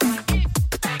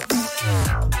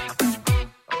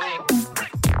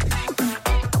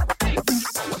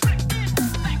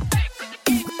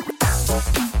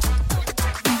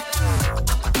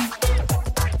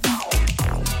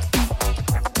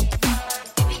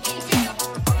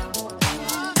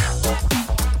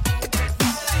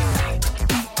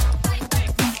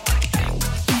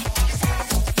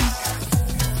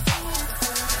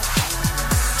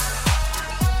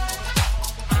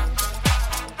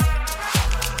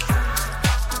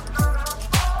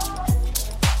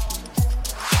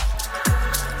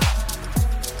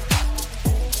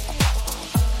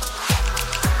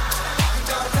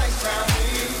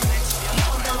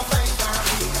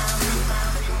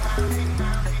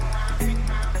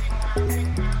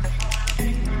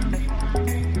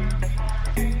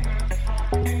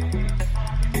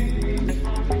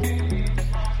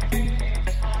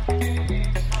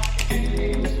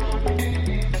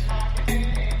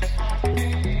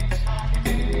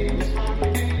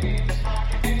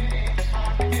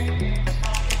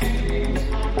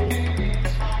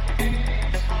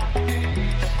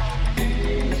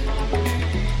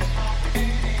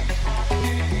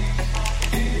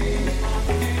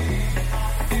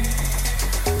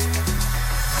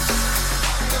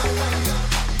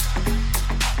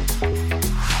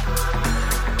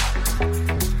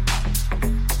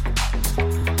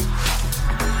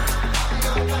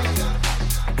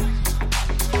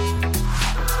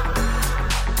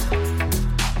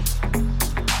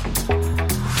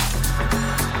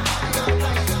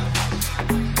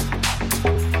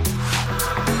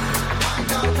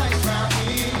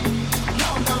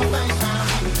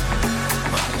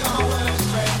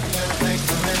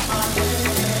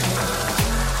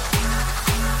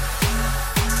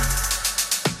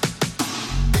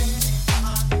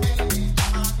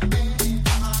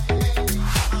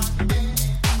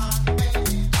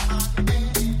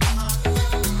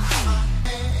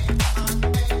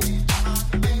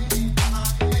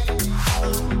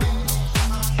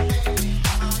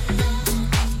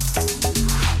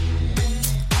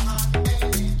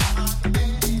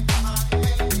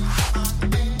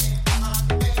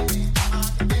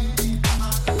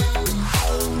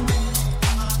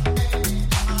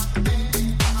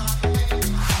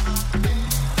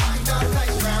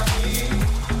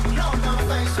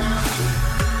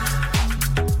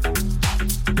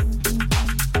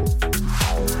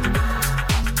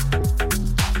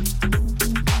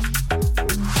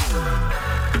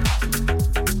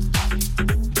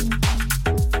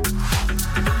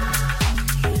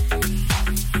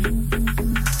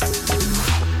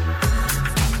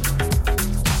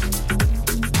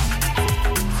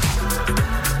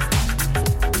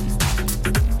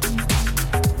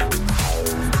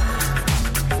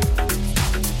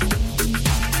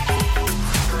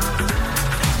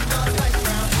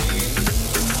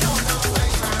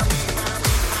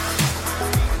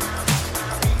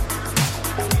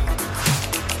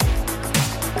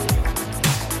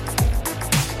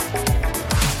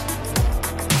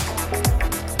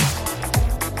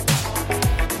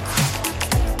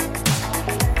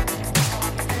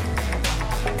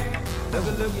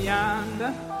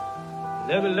 yonder.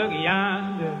 Look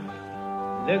yonder.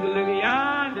 Look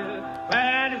yonder.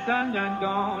 Where the sun done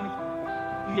gone.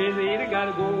 Yes, it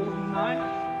gotta go, man.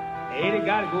 It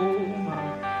gotta go,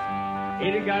 man.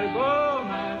 It gotta go,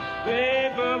 man.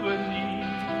 Way over me.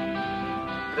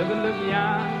 Look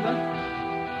yonder.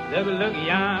 Look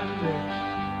yonder.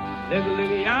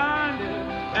 Look yonder.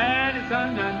 Where the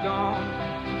sun done gone.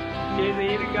 Yes,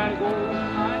 it gotta go,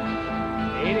 man.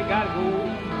 It gotta go,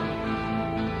 man.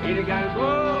 It gotta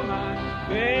go, man.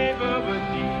 Way over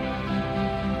me.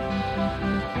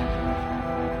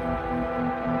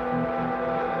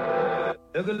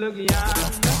 Look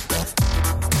yonder.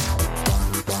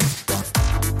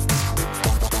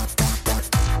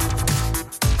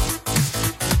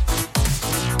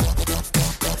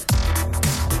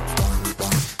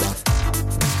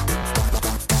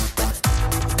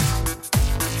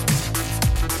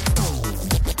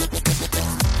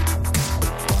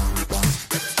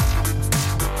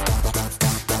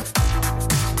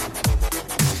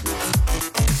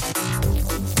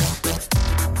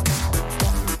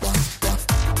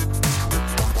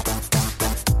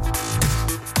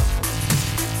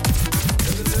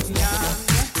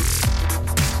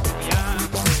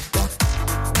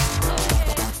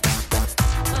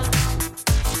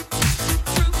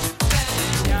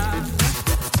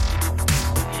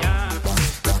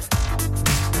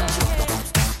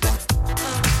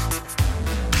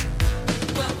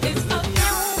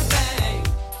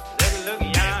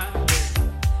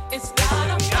 It's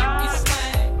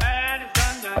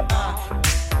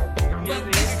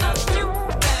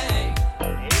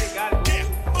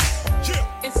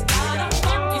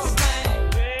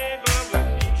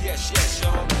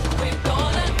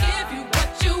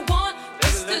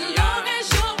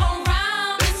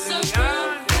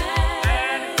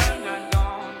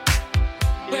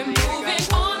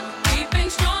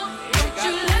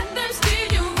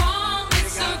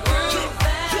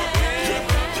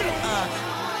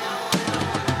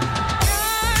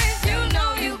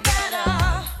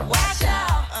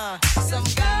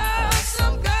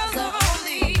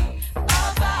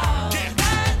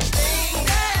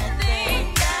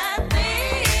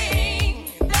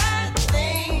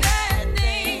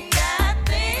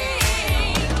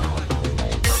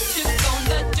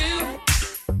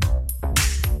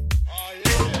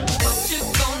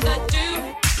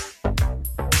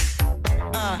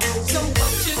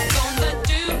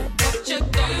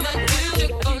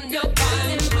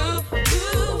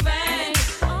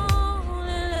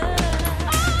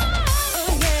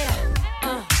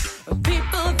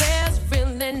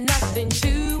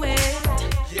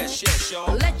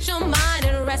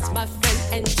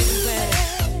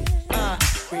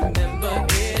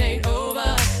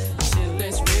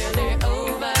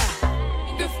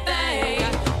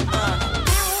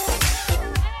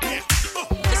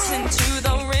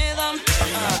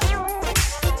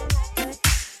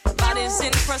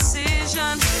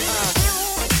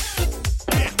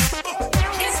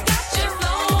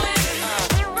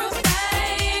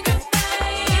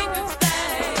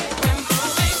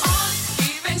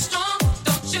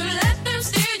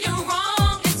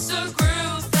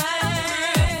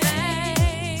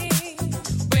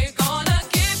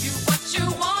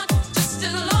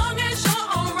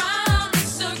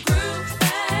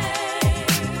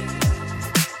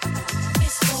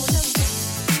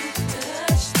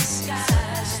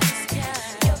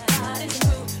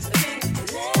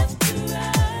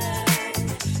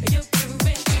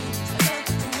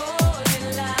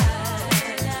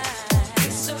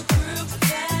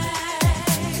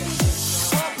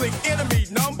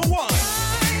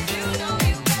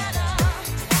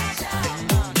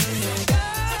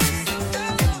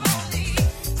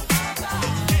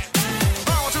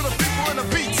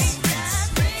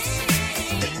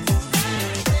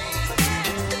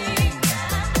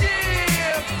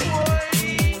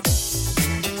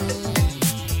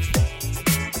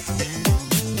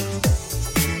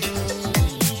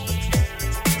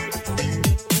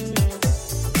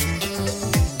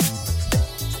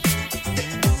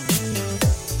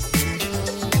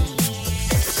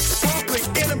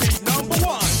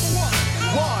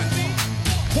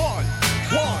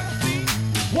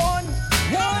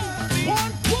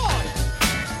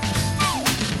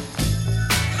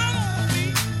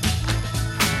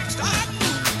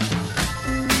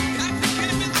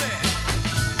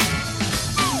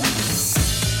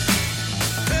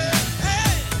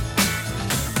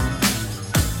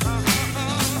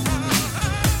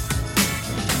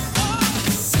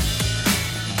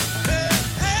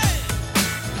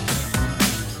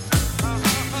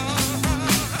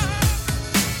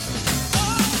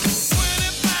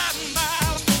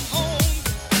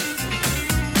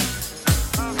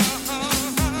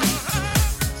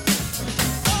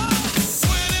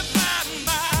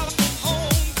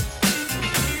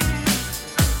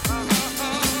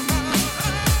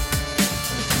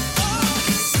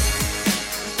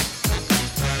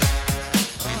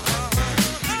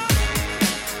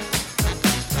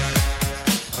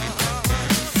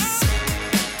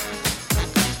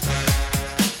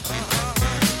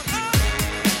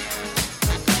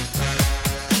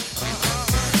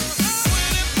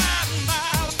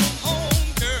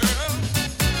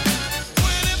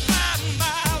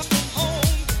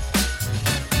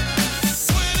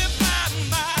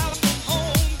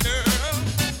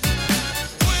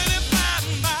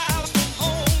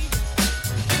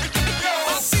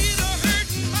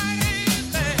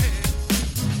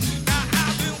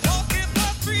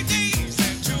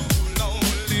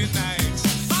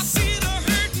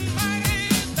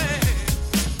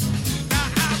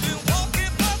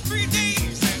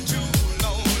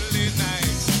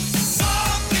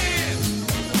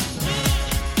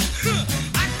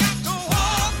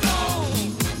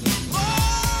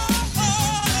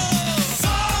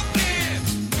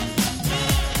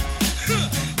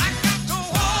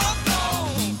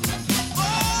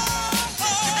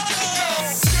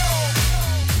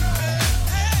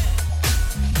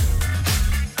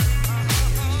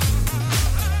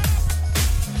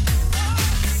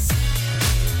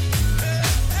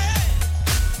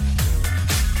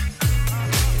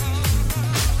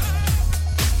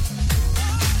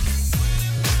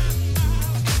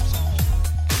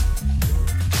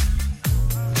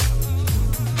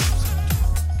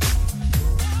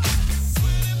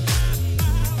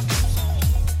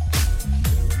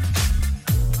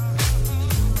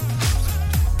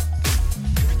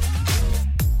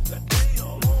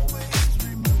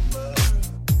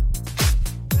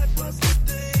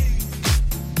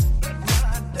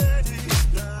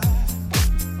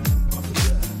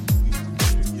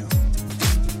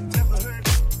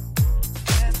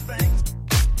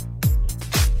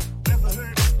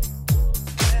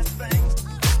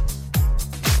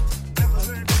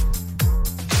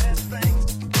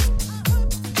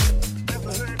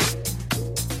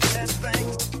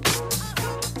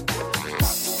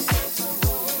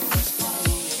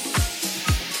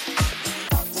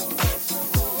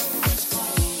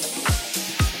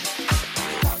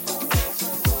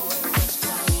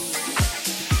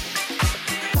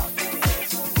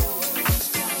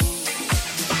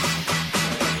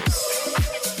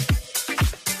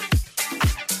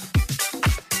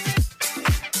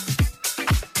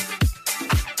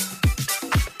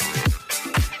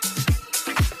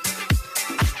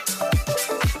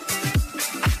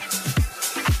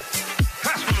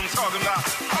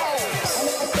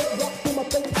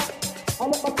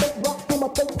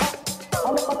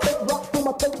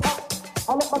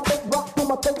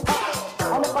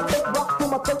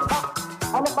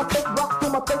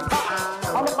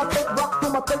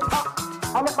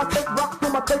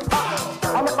tape pop.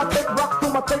 I let my tape rock to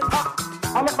my tape pop.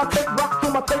 I let my tape rock to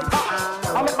my tape pop.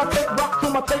 I let my tape rock to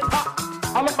my tape pop.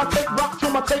 I let my tape rock to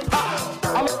my tape pop.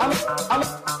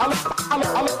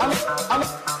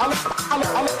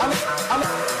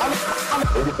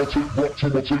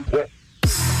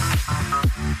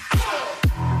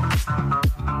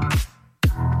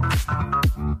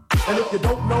 And if you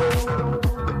don't know,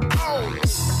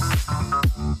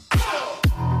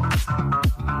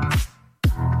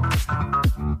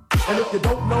 and if you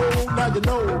don't know, now you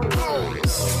know.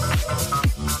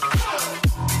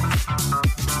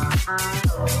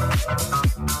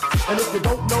 And if you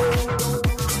don't know,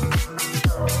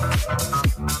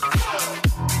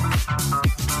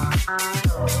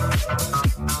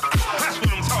 that's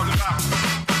what I'm talking about.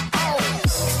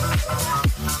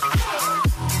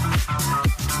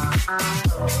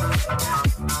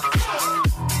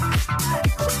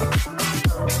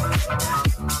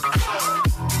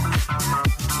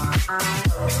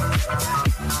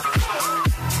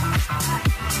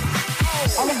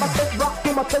 I let my tape rock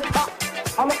to my tape pop.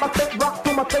 I let my tape rock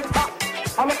to my tape pop.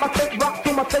 I let my tape rock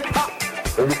to my tape pop.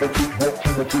 I let my tape rock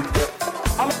to my tape pop.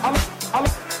 I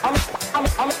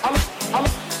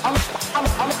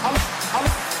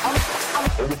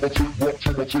let my tape rock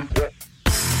to my tape pop.